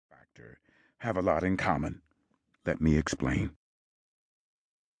factor have a lot in common. Let me explain.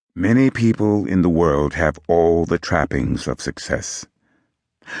 Many people in the world have all the trappings of success.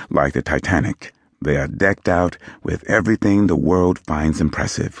 Like the Titanic, they are decked out with everything the world finds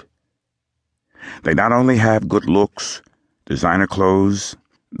impressive. They not only have good looks, designer clothes,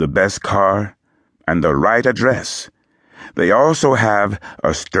 the best car, and the right address, they also have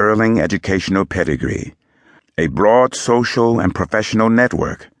a sterling educational pedigree, a broad social and professional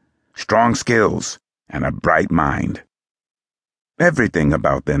network, strong skills, and a bright mind. Everything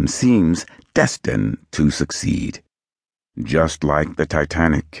about them seems destined to succeed, just like the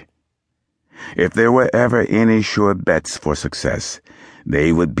Titanic. If there were ever any sure bets for success,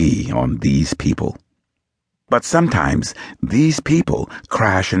 they would be on these people. But sometimes these people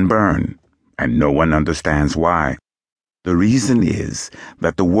crash and burn, and no one understands why. The reason is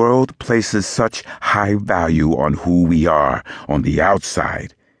that the world places such high value on who we are on the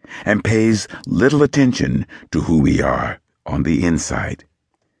outside and pays little attention to who we are on the inside.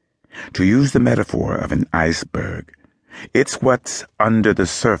 To use the metaphor of an iceberg, it's what's under the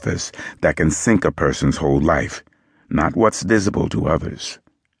surface that can sink a person's whole life, not what's visible to others.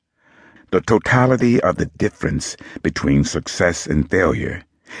 The totality of the difference between success and failure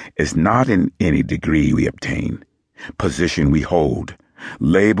is not in any degree we obtain, position we hold,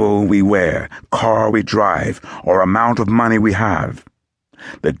 label we wear, car we drive, or amount of money we have.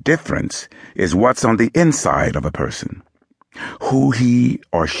 The difference is what's on the inside of a person, who he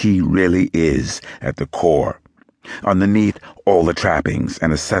or she really is at the core, underneath all the trappings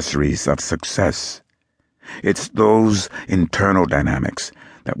and accessories of success. It's those internal dynamics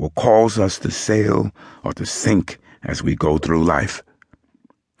that will cause us to sail or to sink as we go through life.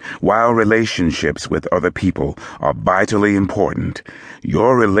 While relationships with other people are vitally important,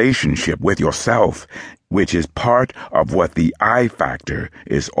 your relationship with yourself, which is part of what the I factor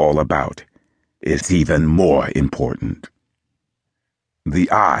is all about, is even more important. The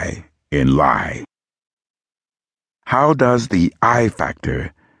I in lie. How does the I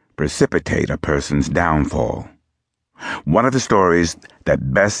factor precipitate a person's downfall? One of the stories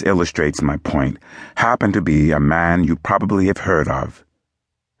that best illustrates my point happened to be a man you probably have heard of.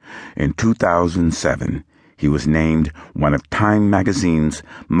 In 2007, he was named one of Time magazine's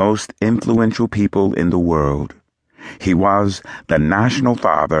most influential people in the world. He was the National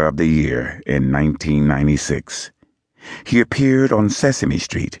Father of the Year in 1996. He appeared on Sesame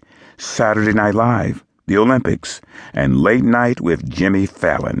Street, Saturday Night Live, the Olympics, and Late Night with Jimmy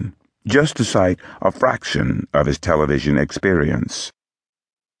Fallon, just to cite a fraction of his television experience.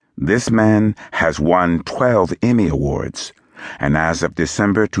 This man has won 12 Emmy Awards, and as of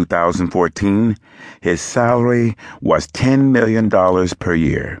December 2014, his salary was $10 million per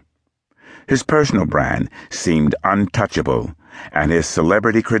year. His personal brand seemed untouchable, and his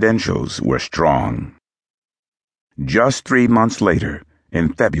celebrity credentials were strong. Just 3 months later,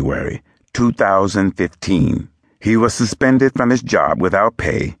 in February 2015, he was suspended from his job without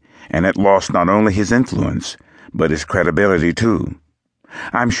pay and had lost not only his influence, but his credibility too.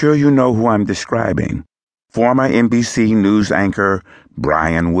 I'm sure you know who I'm describing. Former NBC News anchor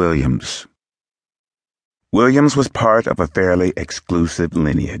Brian Williams. Williams was part of a fairly exclusive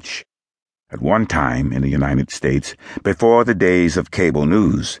lineage. At one time in the United States, before the days of cable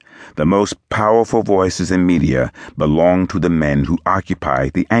news, the most powerful voices in media belonged to the men who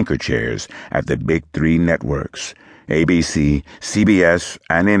occupied the anchor chairs at the big three networks, ABC, CBS,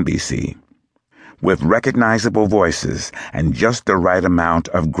 and NBC. With recognizable voices and just the right amount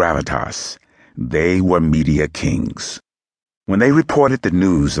of gravitas, they were media kings. When they reported the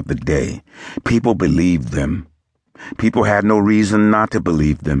news of the day, people believed them. People had no reason not to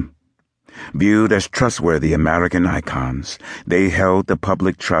believe them. Viewed as trustworthy American icons, they held the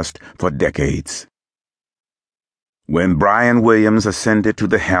public trust for decades. When Brian Williams ascended to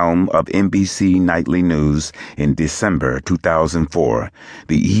the helm of NBC Nightly News in December 2004,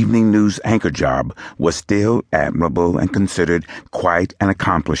 the evening news anchor job was still admirable and considered quite an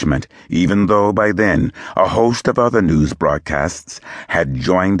accomplishment, even though by then a host of other news broadcasts had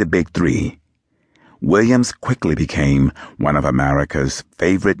joined the big three. Williams quickly became one of America's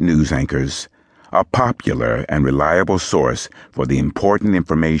favorite news anchors, a popular and reliable source for the important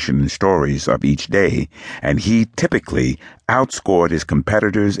information and stories of each day, and he typically outscored his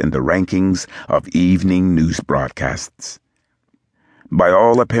competitors in the rankings of evening news broadcasts. By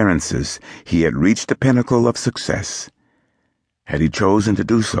all appearances, he had reached the pinnacle of success. Had he chosen to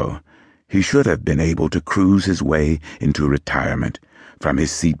do so, he should have been able to cruise his way into retirement from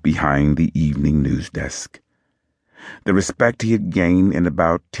his seat behind the evening news desk. The respect he had gained in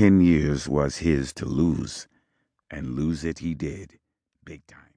about 10 years was his to lose, and lose it he did, big time.